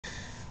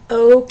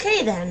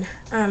Okay then,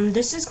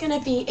 this is going to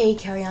be a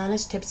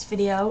Carianna's tips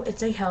video.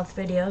 It's a health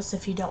video, so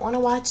if you don't want to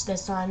watch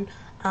this one,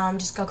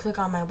 just go click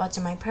on my what's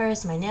in my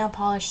purse, my nail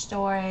polish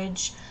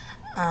storage,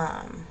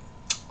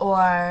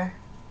 or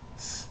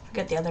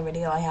forget the other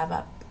video I have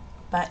up.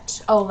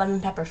 But, oh, lemon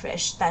pepper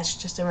fish, that's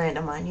just a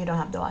random one. You don't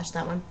have to watch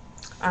that one.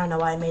 I don't know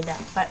why I made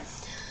that, but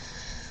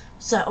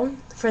so,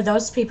 for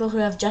those people who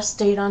have just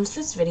stayed on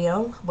this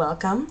video,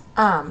 welcome.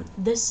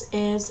 This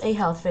is a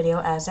health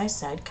video, as I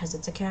said, because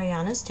it's a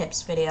Carianna's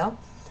tips video.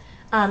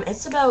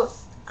 It's about,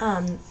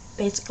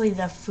 basically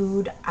the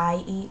food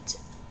I eat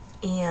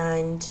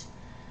and,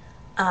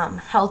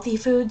 healthy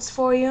foods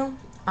for you.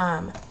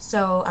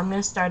 So I'm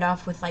going to start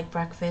off with, like,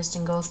 breakfast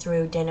and go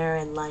through dinner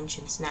and lunch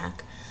and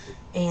snack,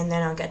 and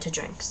then I'll get to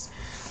drinks.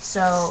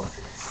 So,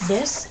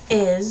 this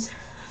is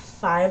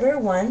Fiber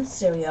One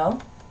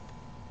cereal.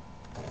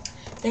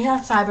 They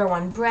have Fiber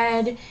One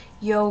bread,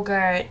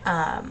 yogurt,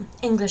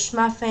 English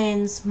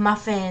muffins,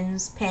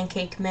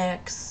 pancake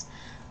mix,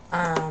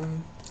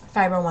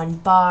 Fiber One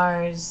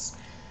bars.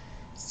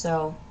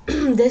 So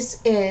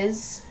this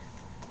is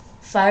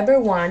Fiber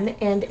One,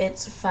 and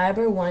it's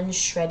Fiber One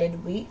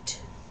shredded wheat.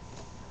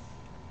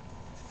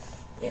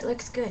 It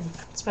looks good.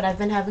 It's what I've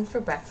been having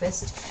for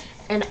breakfast,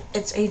 and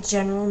it's a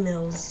General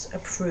Mills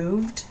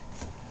approved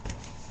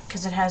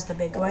because it has the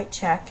big white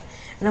check.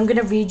 And I'm going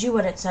to read you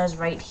what it says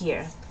right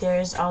here.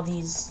 There's all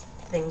these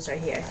things right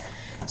here.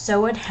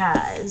 So it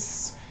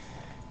has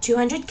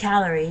 200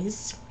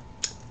 calories,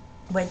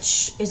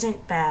 which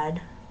isn't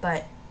bad,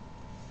 but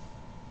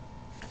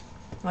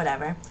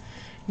whatever.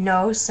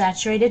 No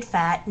saturated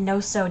fat, no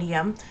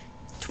sodium,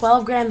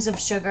 12 grams of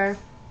sugar.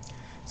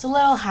 It's a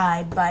little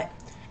high, but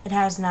it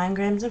has 9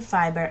 grams of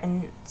fiber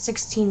and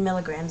 16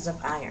 milligrams of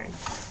iron.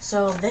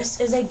 So this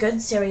is a good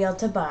cereal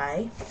to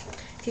buy.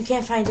 If you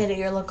can't find it at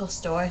your local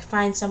store,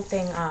 find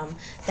something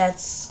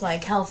that's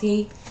like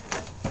healthy,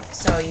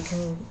 so you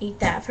can eat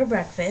that for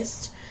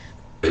breakfast.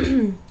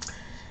 And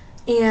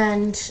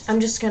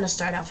I'm just going to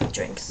start off with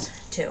drinks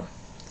too.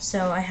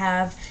 So I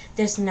have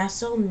this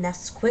Nestle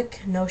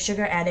Nesquik no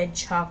sugar added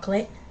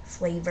chocolate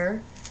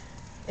flavor.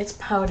 It's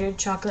powdered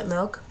chocolate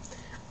milk.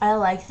 I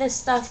like this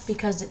stuff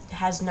because it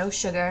has no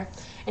sugar,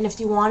 and if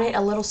you want it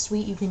a little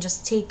sweet, you can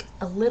just take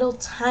a little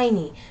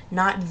tiny,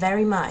 not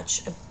very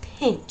much, a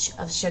pinch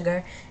of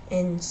sugar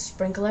and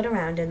sprinkle it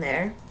around in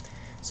there.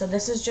 So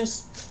this is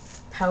just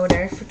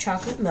powder for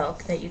chocolate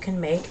milk that you can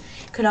make.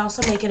 You could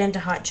also make it into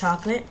hot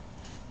chocolate,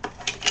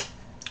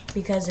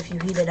 because if you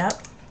heat it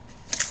up.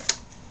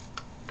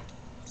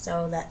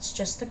 So that's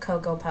just the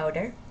cocoa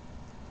powder.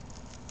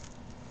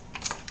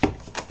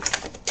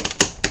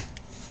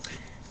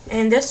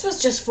 And this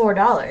was just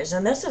 $4,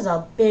 and this is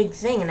a big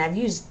thing, and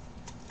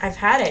I've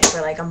had it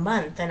for like a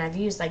month, and I've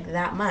used like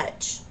that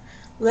much,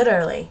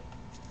 literally.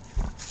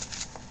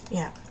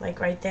 Yeah, like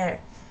right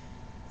there.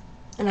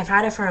 And I've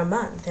had it for a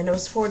month, and it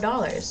was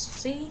 $4.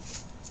 See?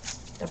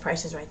 The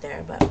price is right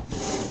there, but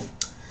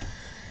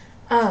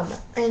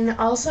and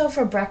also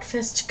for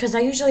breakfast, because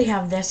I usually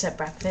have this at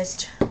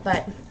breakfast,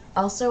 but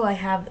also I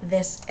have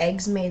this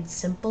Eggs Made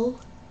Simple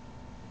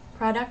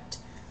product.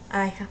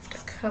 I have to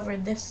cover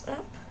this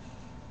up.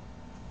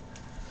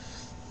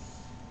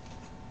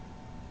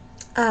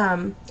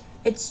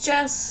 It's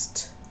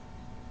just,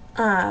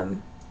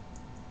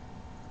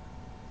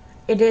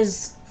 it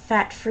is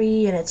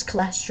fat-free, and it's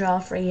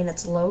cholesterol-free, and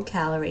it's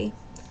low-calorie.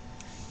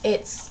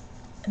 This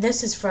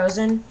is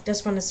frozen.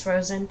 This one is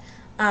frozen.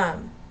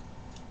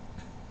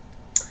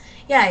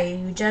 Yeah,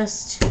 you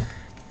just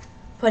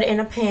put it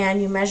in a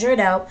pan, you measure it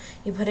out,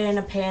 you put it in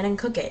a pan and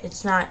cook it.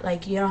 It's not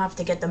like you don't have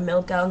to get the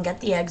milk out and get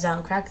the eggs out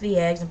and crack the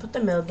eggs and put the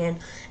milk in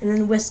and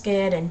then whisk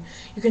it, and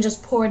you can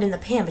just pour it in the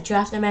pan, but you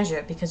have to measure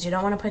it because you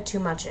don't want to put too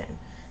much in.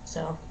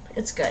 So,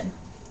 it's good.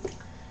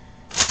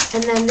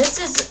 And then this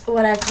is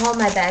what I call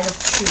my bag of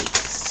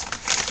treats.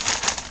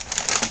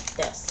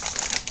 This.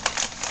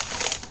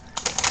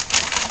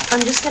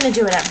 I'm just going to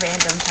do it at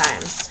random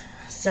times.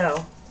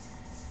 So,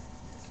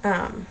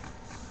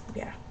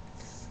 yeah.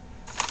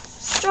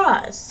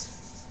 Straws.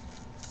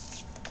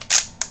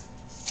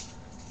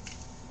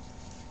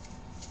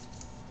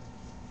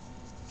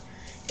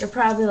 You're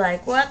probably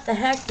like, what the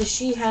heck does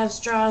she have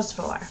straws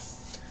for?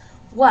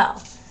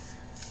 Well,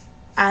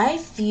 I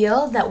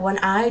feel that when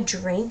I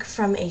drink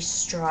from a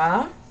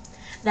straw,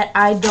 that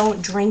I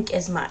don't drink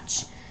as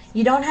much.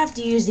 You don't have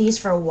to use these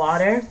for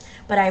water,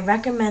 but I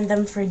recommend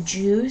them for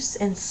juice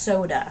and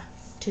soda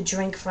to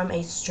drink from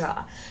a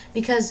straw.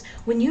 Because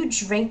when you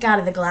drink out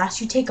of the glass,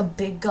 you take a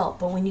big gulp,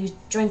 but when you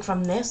drink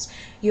from this,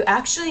 you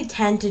actually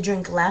tend to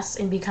drink less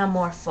and become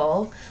more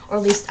full, or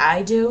at least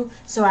I do.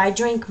 So I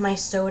drink my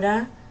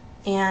soda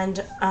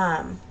and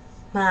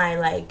my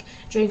like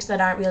drinks that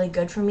aren't really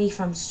good for me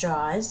from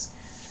straws,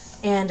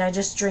 and I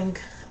just drink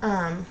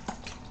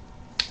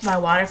my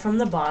water from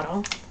the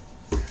bottle.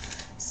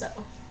 So,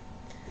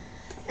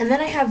 and then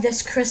I have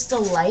this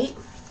Crystal Light.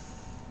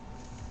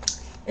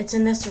 It's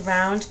in this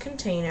round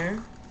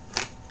container,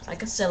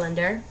 like a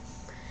cylinder,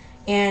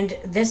 and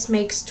this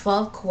makes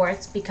 12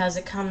 quarts because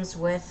it comes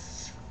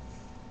with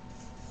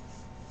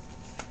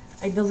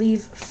I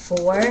believe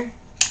 4.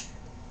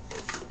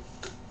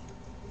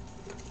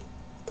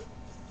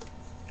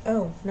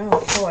 Oh, no,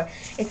 4.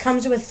 It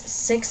comes with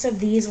 6 of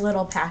these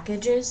little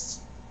packages.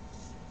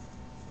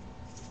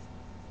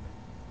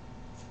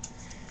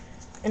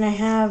 And I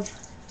have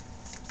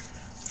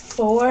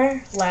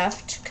 4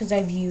 left because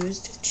I've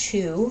used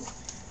 2.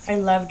 I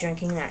love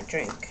drinking that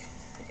drink.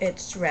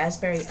 It's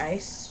raspberry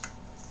ice.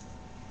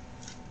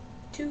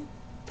 2.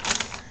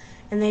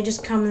 And they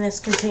just come in this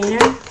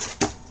container.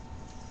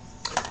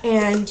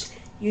 And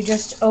you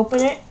just open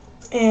it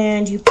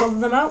and you pull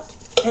them out.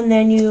 And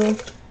then you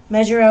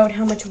measure out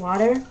how much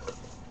water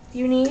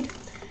you need.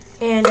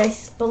 And I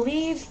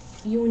believe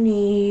you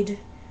need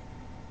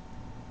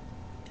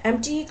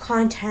empty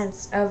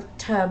contents of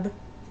tub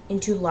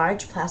into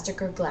large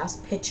plastic or glass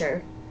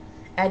pitcher.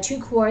 Add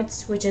 2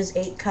 quarts, which is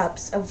 8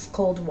 cups of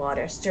cold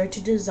water. Stir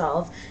to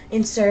dissolve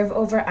and serve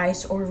over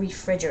ice or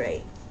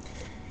refrigerate.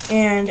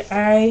 And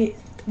I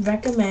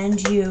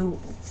recommend you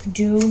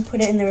do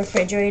put it in the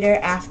refrigerator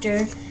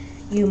after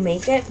you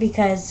make it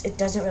because it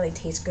doesn't really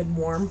taste good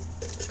warm.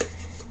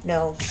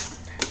 No.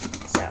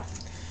 So,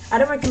 I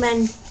don't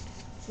recommend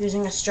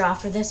using a straw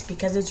for this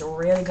because it's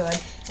really good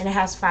and it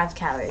has 5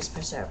 calories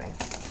per serving.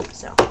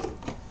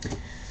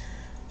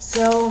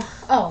 So,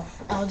 oh,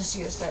 I'll just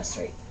use this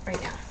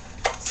right now.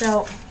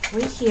 So,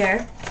 right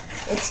here,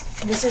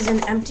 this is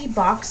an empty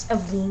box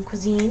of lean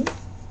cuisine.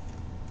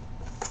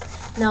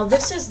 Now,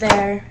 this is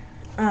their,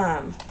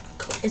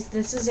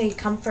 this is a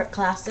Comfort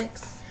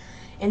Classics,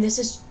 and this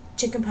is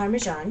chicken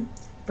parmesan,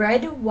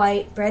 breaded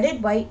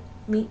white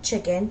meat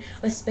chicken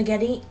with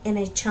spaghetti and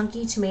a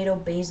chunky tomato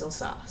basil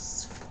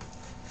sauce.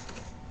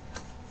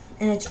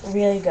 And it's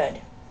really good.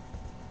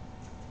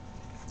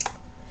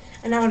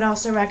 And I would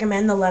also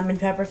recommend the lemon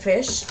pepper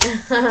fish.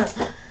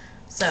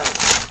 So,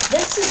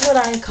 this is what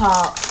I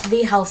call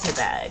the healthy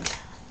bag.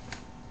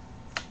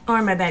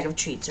 Or my bag of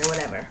treats or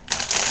whatever.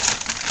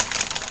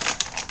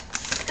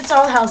 It's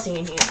all healthy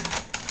in here.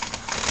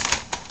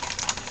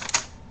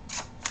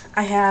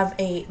 I have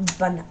a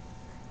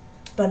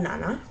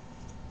banana.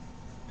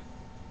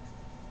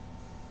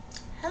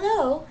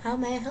 Hello, how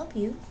may I help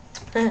you?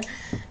 No.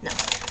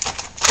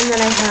 And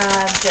then I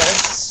have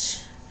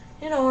just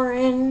an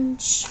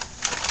orange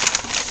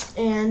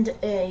and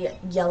a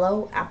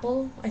yellow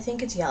apple. I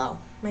think it's yellow.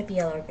 Might be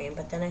yellow or green,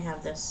 but then I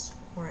have this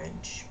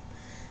orange.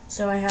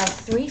 So I have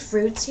 3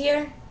 fruits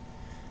here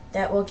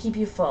that will keep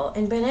you full.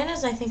 And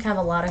bananas, I think, have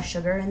a lot of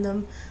sugar in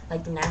them,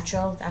 like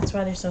natural. That's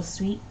why they're so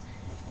sweet.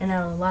 And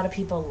a lot of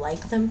people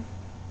like them.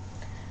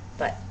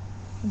 But,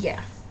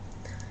 yeah.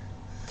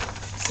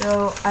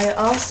 So I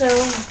also,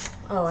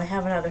 I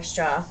have another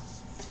straw.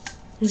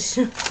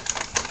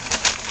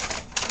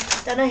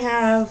 Then I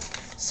have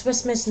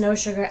Swiss Miss no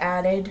sugar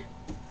added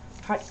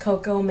hot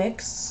cocoa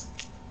mix,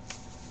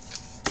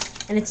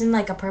 and it's in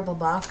like a purple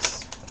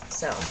box.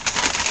 So,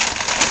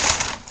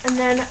 and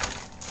then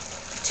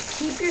to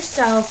keep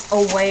yourself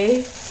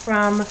away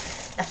from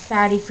the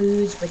fatty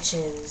foods, which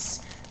is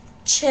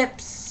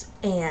chips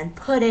and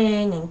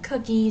pudding and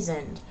cookies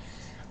and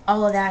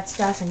all of that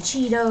stuff, and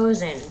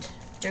Cheetos and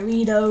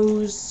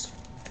Doritos,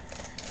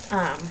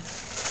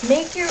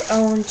 make your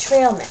own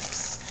trail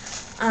mix.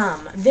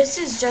 This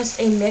is just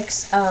a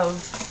mix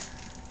of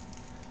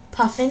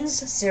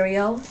Puffins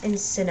cereal and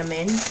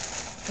cinnamon,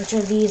 which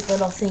are these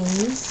little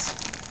things,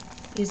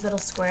 these little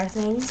square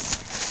things.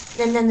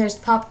 And then there's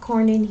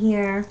popcorn in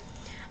here.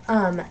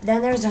 Then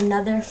there's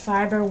another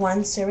Fiber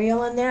One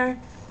cereal in there,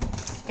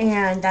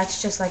 and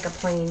that's just like a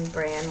plain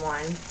brand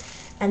one.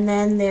 And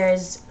then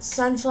there's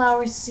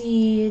sunflower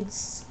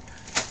seeds.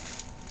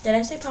 Did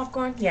I say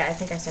popcorn? Yeah, I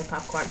think I said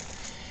popcorn.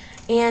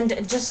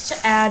 And just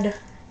to add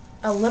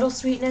a little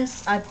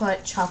sweetness, I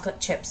put chocolate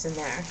chips in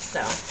there.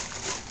 So,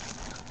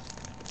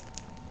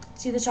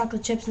 see the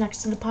chocolate chips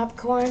next to the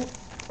popcorn?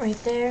 Right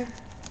there,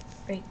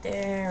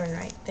 and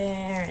right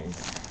there, and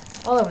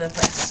all over the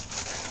place.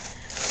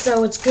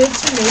 So it's good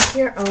to make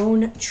your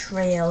own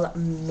trail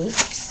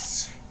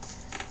mix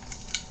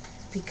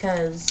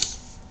because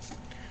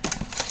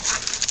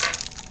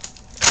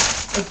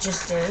it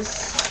just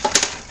is.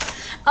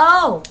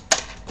 Oh!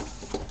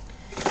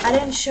 I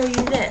didn't show you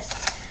this.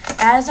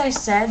 As I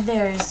said,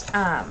 there's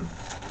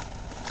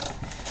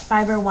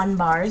Fiber One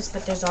bars,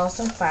 but there's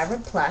also Fiber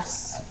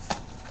Plus.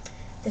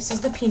 This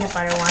is the peanut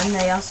butter one.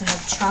 They also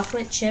have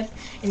chocolate chip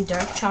and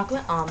dark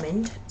chocolate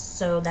almond,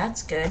 so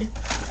that's good.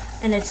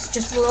 And it's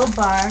just a little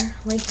bar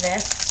like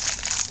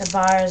this. The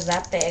bar is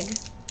that big,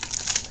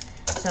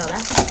 so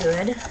that's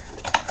good.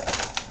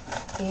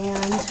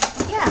 And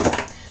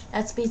yeah,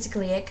 that's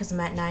basically it because I'm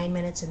at 9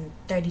 minutes and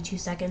 32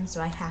 seconds,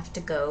 so I have to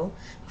go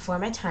before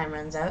my time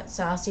runs out.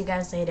 So I'll see you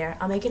guys later.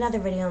 I'll make another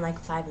video in like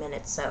 5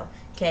 minutes, so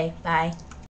okay, bye.